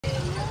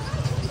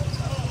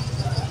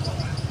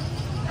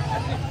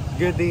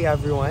Good day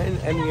everyone,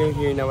 and we are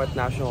here now at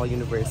National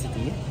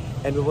University,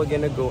 and we were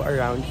gonna go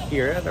around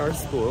here at our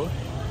school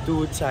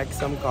to check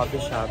some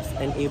coffee shops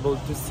and able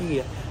to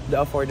see the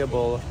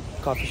affordable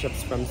coffee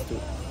shops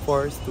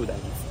for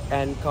students.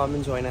 And come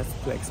and join us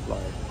to explore.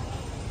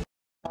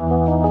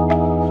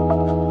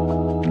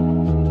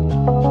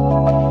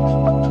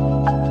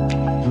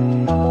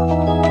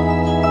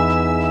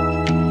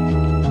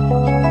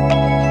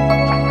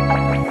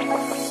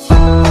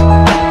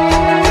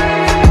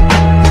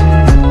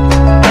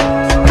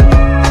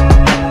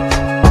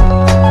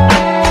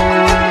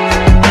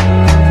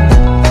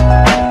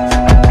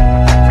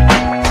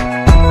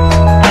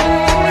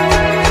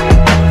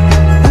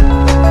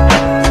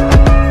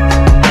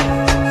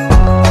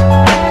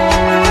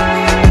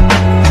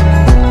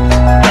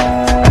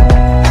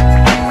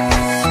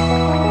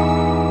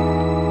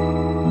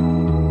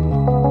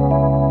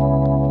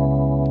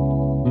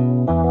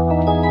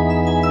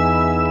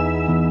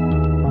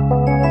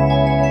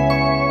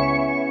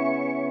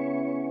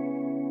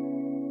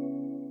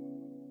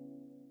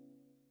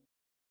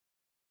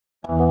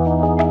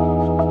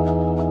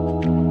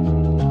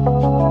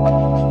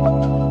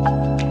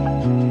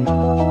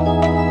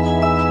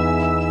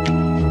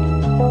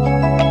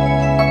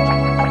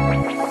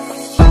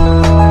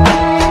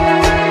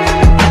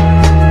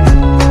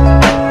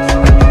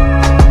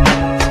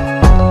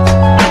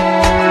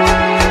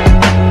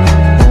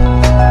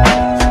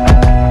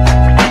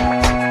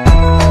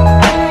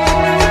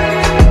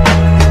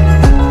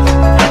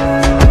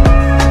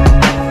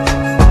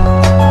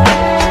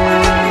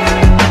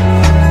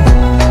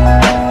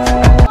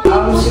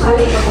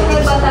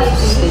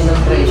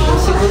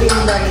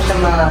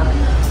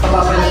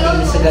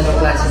 Papapanatili sa ganong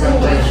klase ng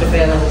presyo,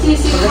 pero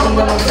pagdating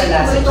naman sa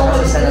lasa at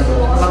sa salago,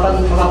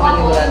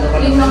 mapapanigurado ko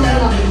lang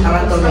na ang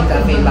Atomic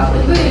Cafe bago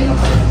din ang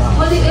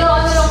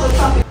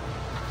kapalimutan.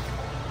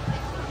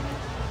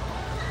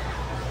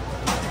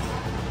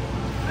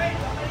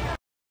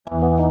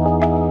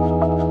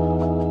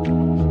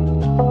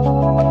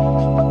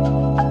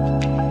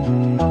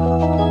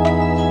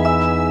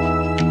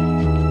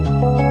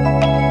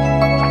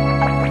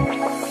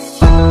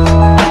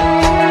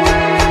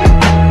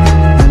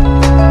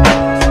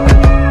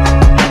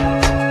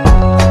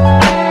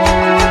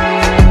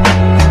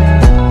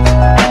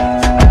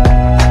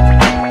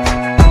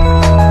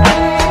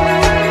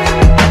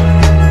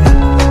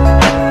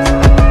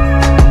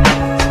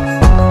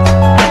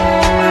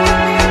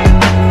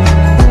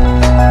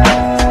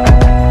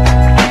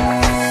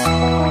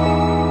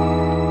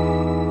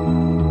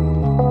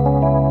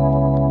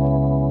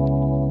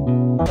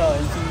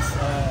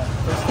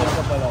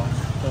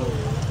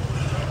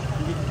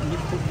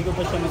 Hindi ko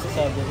pa siya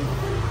masasabi.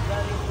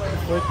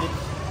 Worth it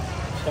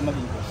siya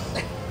mag-invest.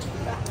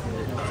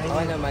 Ako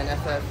naman,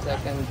 as a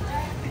second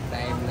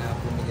time na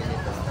pumili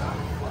nito,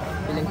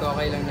 feeling ko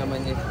okay lang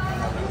naman if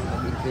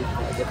mag-increase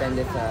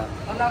depende sa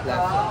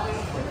platform.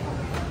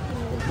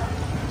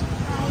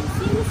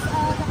 Since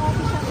the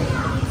coffee shop is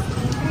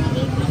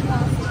 380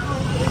 pesos,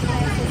 48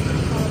 pesos,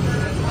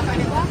 bakit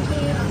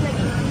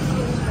nag-increase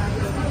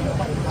yung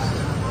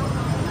price?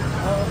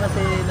 Oo, kasi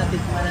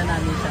natikman na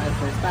namin siya at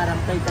first. Parang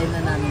third time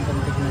na namin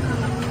kung tikman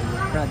yung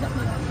product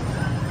nila.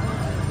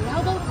 How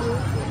about you?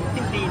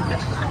 Hindi na.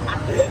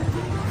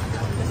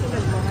 Kasi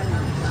nagmahal na.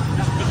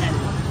 Practical.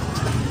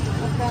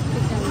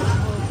 Practical,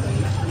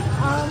 okay.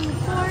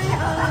 For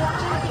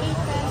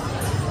 48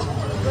 pesos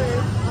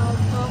worth of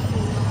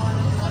coffee,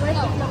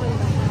 worth it naman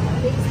ba?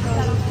 Based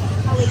on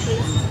how it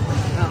tastes?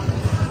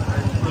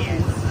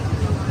 Yes.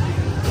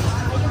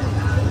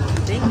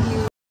 Thank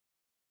you.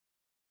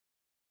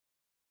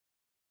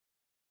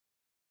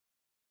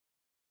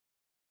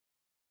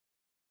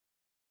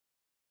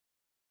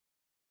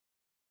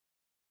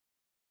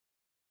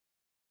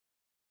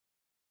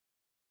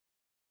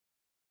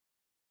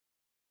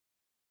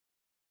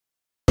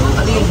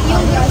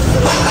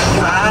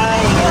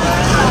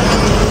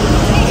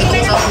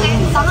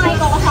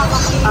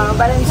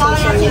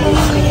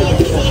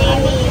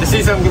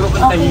 This is ang grupo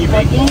ng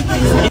tahimik.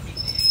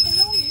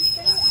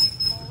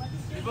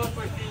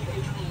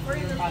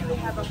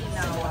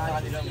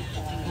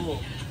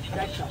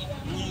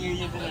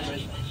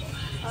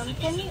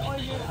 Can we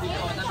order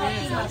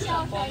coffee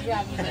matcha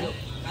gravity?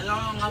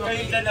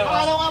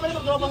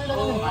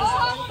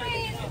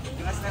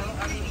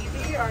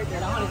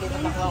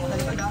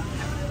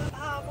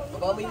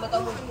 Babay mata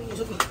mo.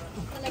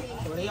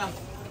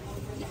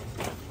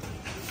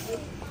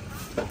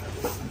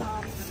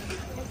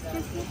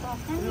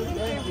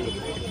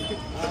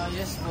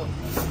 Yes po.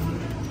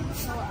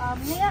 So,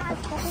 may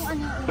I-ask ko kung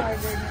ano yung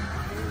order niyo?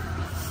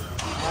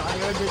 I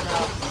ordered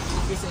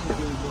cookies and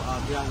cream po,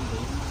 grande.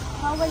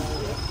 How was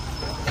it?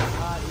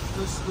 It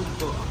was good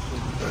po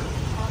actually.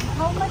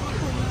 How much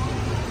food?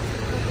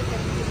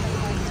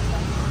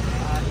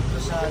 It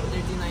was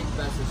 39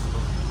 pesos po.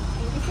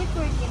 Is it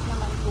worth it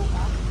naman po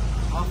ba?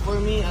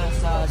 For me as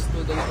a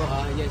student po,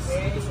 yes,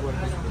 it is worth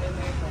it.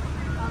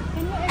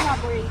 Can you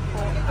elaborate po?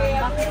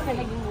 Bakit ka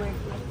naging worth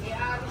it?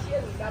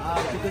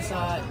 Because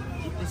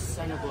it is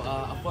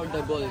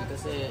affordable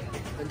kasi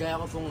kagaya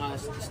ko pong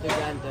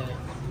estudyante,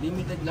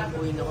 limited lang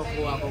po yung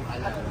nakukuha kong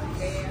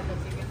allowance.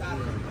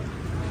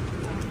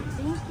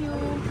 Thank you.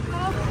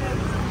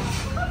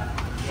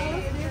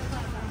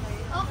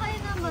 Okay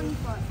naman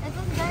po. It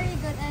was very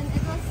good and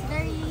it was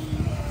very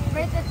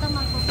worth it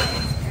naman po for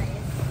its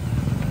price.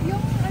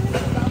 Yung ano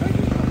ba?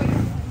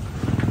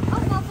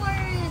 Opo,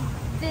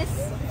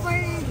 for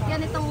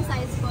ganitong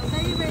size po,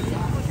 very worth it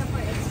po siya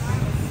for its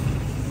price.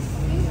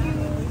 Thank you.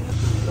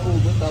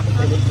 Naubos tapos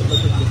pwede ito ba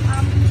ito?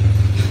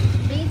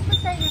 Based po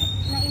sa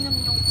nainom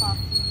yung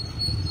coffee,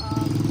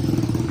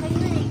 can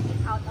you rate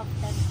it out of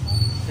 10 po?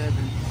 7.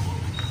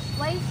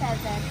 Why 7?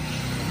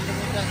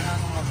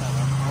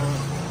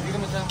 Hindi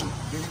naman siya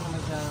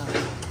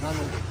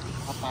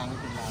kapangit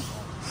yung lasa.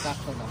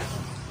 Sakto lang.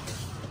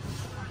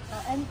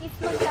 And if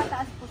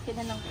magtataas po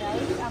sila ng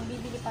price,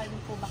 bibili pa rin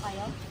po ba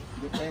kayo?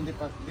 Depende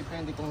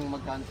kung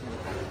magkano sila.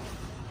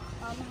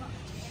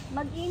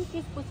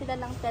 Mag-increase po sila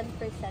ng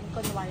 10%,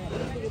 kunwari,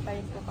 bibili pa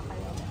rin po ba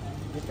kayo?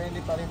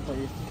 Depende pa rin po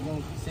if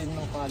yung same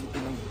ng quality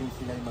ng drink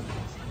sila yung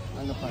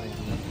pa rin.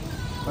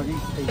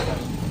 Pag-stay pa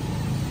rin.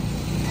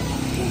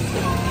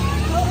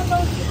 How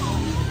about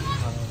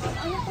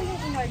ano po yung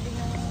in-order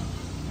yung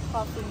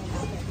coffee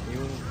nila?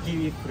 Yung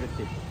kiwi fruit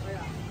eh.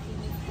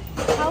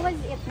 How was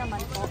it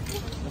naman po?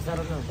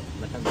 Masarap lang.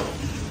 Matagal.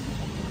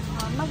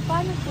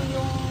 Magkano po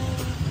yung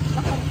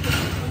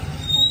na-consume?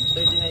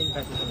 39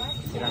 pesos yung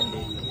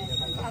grande.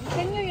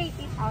 Can you rate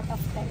it out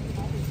of 10?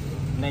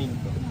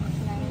 9 po.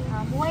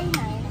 9. Why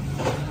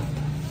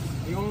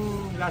 9? Yung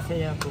lasa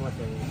niya po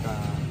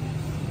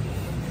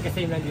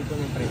kasi nandito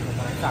ng presyo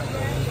parang sakto.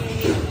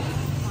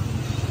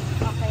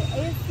 Okay.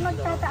 If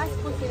magtataas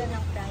po sila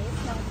ng price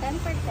ng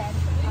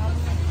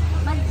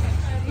 10%,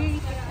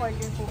 mag-repeat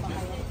order po ba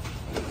kayo?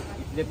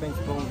 Depends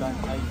po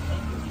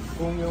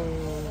kung yung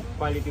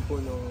quality po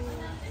nung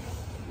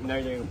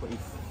in-order po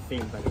is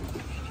same pa rin.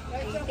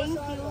 Thank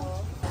you.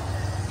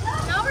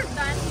 Now we're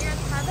done here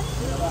at Cabot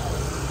Hill.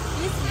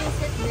 Please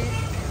visit this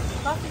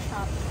coffee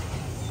shop.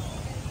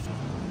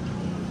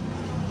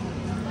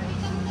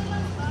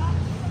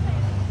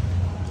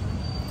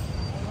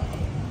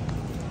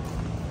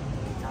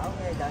 Now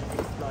we're done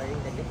exploring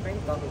the different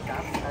coffee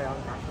shops around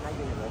National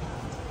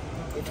University.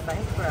 It's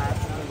time for us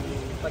to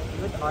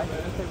conclude all the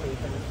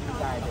information we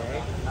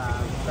gathered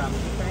from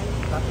different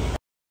coffee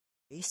shops.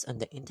 Based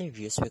on the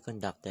interviews we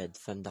conducted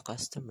from the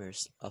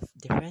customers of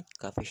different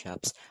coffee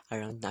shops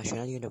around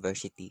National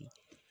University,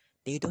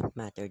 they don't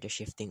matter the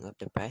shifting of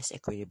the price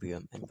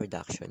equilibrium and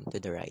production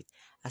to the right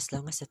as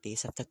long as the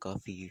taste of the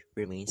coffee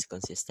remains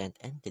consistent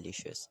and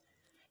delicious.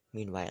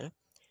 Meanwhile,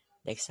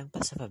 the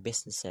examples of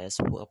businesses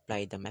who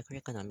apply the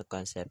macroeconomic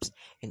concepts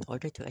in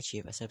order to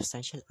achieve a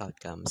substantial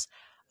outcomes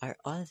are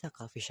all the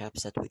coffee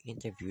shops that we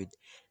interviewed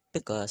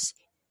because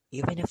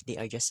even if they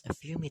are just a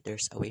few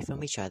meters away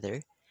from each other,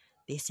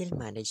 they still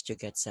manage to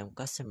get some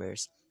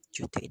customers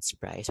due to its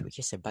price, which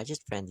is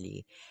budget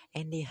friendly,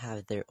 and they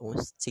have their own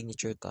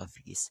signature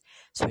coffees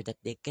so that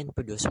they can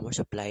produce more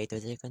supply to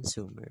their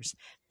consumers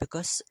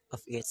because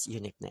of its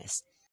uniqueness.